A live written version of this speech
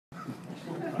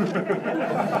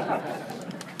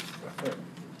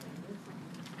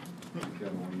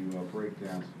Kevin, when you break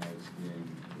down tonight's game,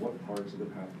 what parts of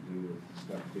it have to do with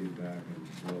step feedback and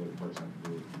what other parts have to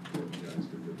do with what you guys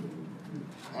did differently?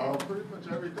 Pretty much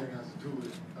everything has to do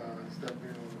with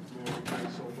stepping on the floor. He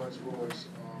plays so much for us,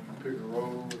 pick and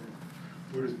roll, and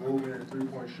with his movement and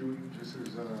three-point shooting, just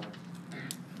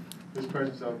his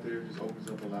presence out there just opens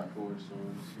up a lot for us, so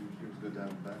he was good to have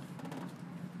him back.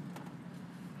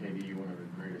 KD, you're one of the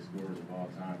greatest scorers of all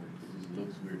time. It just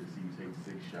looks weird to see you take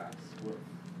 6 shots.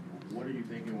 What are you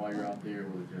thinking while you're out there?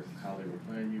 Was it just how they were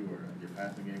playing you, or your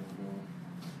passing game was going?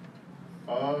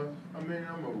 I mean,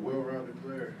 I'm a well-rounded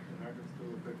player, and I can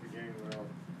still affect the game without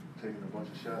taking a bunch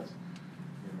of shots.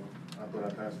 You know, I thought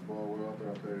I passed the ball well. I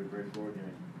thought I played a great floor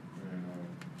game, and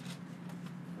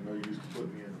I know you used to put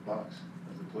me in the box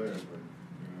as a player, but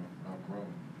you know, I've grown.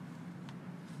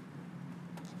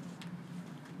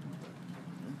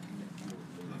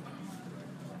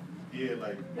 Yeah,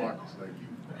 like Marcus, like you.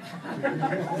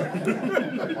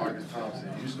 Like Marcus Thompson.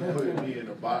 You used to put me in a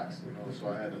box, you know, so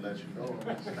I had to let you know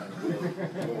I'm just kind of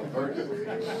well-versed,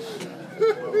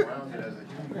 well-rounded as a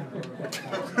human.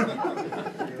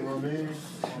 You know what I mean?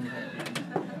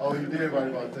 Oh, you did right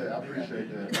about that. I appreciate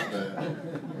that. My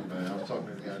bad. I was talking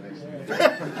to the guy next to me.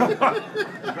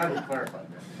 I'm trying to clarify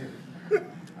that.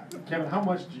 Kevin, how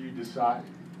much do you decide?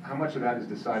 How much of that is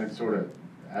decided sort of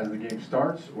as the game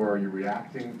starts, or are you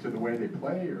reacting to the way they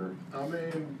play, or? I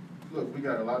mean, look, we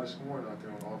got a lot of scoring out there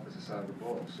on the offensive side of the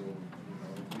ball, so, you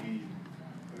know, let me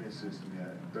assist me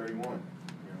at 31, you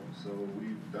know, so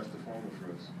that's the formula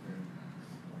for us. And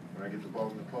when I get the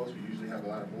ball in the post, we usually have a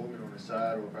lot of movement on the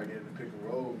side, or if I get in the pick and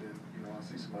roll, then, you know, I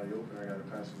see somebody open, I got to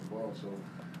pass them the ball. So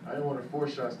I didn't want to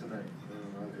force shots tonight.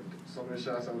 If some of the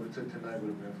shots I would have took tonight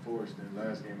would have been forced, and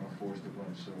last game I forced a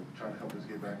bunch, so trying to help us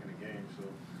get back in the game. So,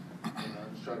 you know, I'm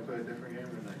just trying to play a different game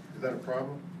tonight. Is that a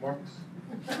problem, Marcus?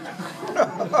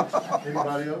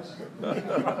 Anybody else? All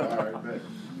right, bet.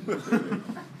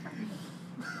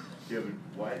 Kevin,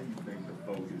 why do you think the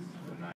focus